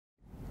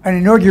An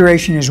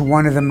inauguration is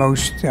one of the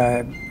most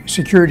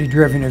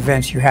security-driven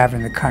events you have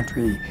in the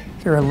country.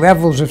 There are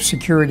levels of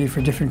security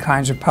for different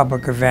kinds of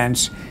public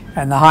events,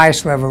 and the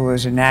highest level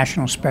is a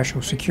national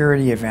special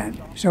security event.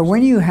 So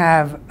when you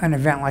have an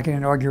event like an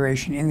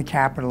inauguration in the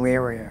capital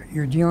area,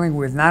 you're dealing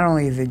with not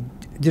only the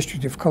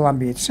District of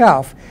Columbia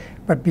itself,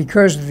 but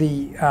because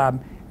the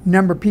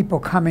number of people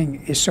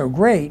coming is so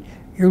great,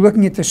 you're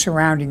looking at the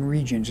surrounding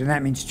regions, and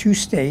that means 2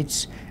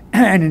 states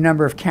and a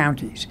number of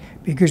counties,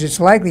 because it's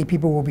likely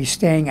people will be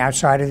staying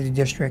outside of the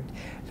district.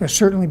 There'll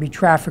certainly be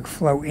traffic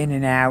flow in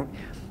and out,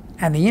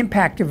 and the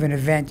impact of an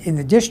event in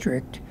the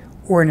district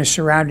or in a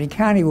surrounding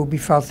county will be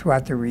felt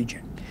throughout the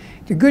region.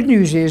 The good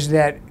news is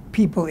that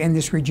people in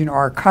this region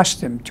are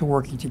accustomed to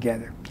working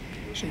together.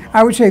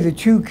 I would say the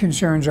 2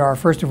 concerns are,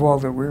 first of all,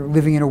 that we're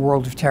living in a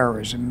world of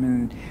terrorism,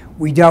 and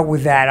we dealt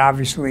with that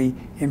obviously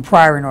in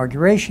prior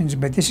inaugurations,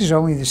 but this is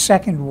only the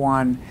second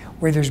one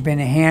where there's been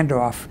a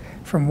handoff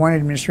from one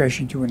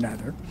administration to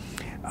another.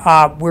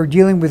 We're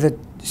dealing with a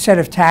set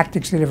of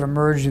tactics that have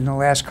emerged in the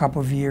last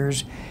couple of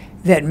years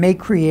that may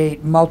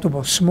create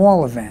multiple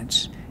small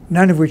events,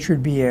 none of which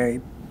would be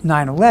a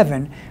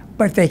 9/11,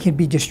 but they could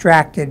be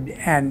distracted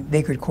and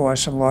they could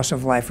cause some loss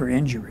of life or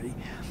injury.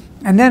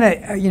 And then,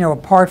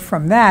 apart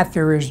from that,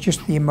 there is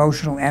just the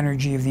emotional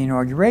energy of the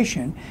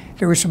inauguration.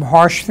 There were some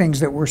harsh things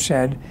that were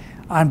said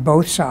on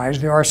both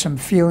sides. There are some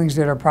feelings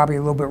that are probably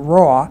a little bit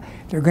raw.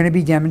 There are going to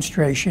be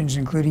demonstrations,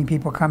 including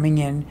people coming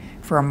in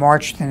for a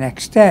march the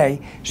next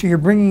day. So you're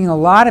bringing a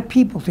lot of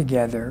people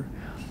together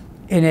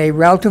in a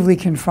relatively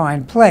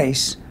confined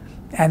place,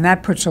 and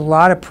that puts a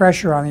lot of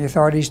pressure on the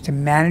authorities to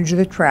manage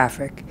the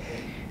traffic.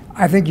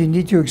 I think you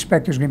need to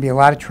expect there's going to be a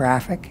lot of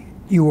traffic.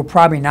 You will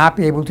probably not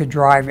be able to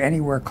drive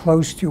anywhere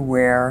close to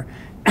where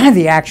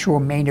the actual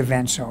main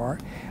events are.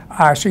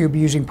 So you'll be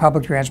using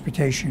public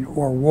transportation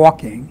or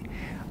walking.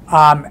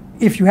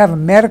 If you have a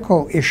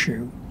medical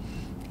issue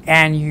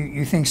and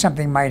you think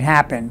something might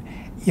happen,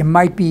 you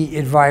might be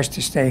advised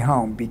to stay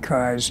home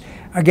because,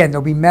 again,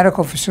 there'll be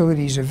medical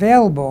facilities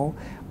available,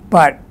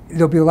 but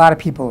there'll be a lot of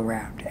people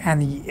around.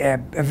 And the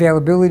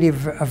availability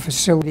of a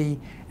facility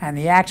and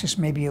the access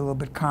may be a little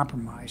bit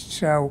compromised.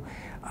 So,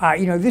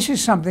 this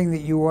is something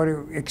that you ought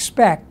to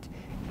expect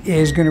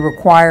is going to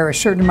require a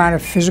certain amount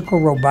of physical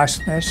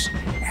robustness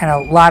and a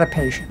lot of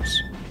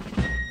patience.